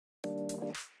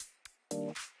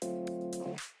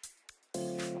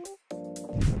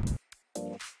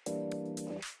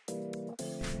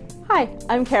Hi,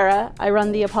 I'm Kara. I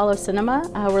run the Apollo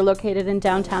Cinema. We're located in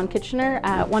downtown Kitchener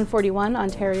at 141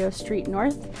 Ontario Street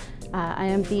North. I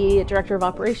am the Director of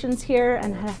Operations here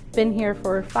and have been here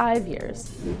for 5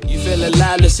 years. You feel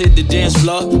alive, let's hit the dance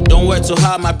floor. Don't work too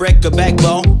hard, might break a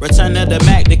backbone. Return of the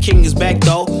Mac, the king is back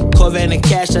though. Corvette and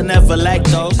cash, I never lack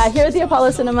those. Here at the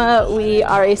Apollo Cinema, we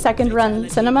are a second-run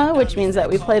cinema, which means that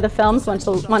we play the films once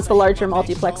the larger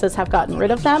multiplexes have gotten rid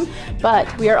of them. But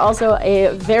we are also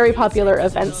a very popular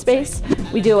event space.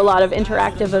 We do a lot of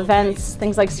interactive events,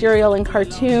 things like cereal and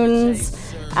cartoons,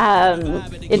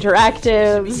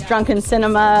 interactives, drunken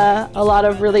cinema, a lot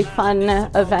of really fun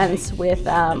events with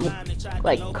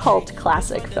like cult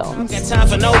classic films. Got time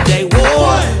for no day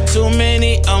war. Too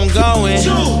many, I'm going.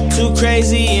 Too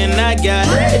crazy and I got.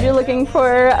 If you're looking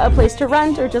for a place to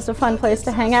rent or just a fun place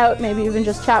to hang out, maybe even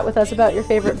just chat with us about your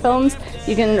favorite films,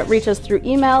 you can reach us through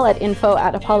email at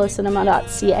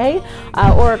info@apollocinema.ca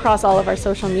or across all of our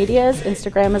social medias.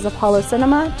 Instagram is Apollo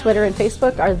Cinema, Twitter and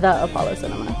Facebook are The Apollo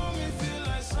Cinema.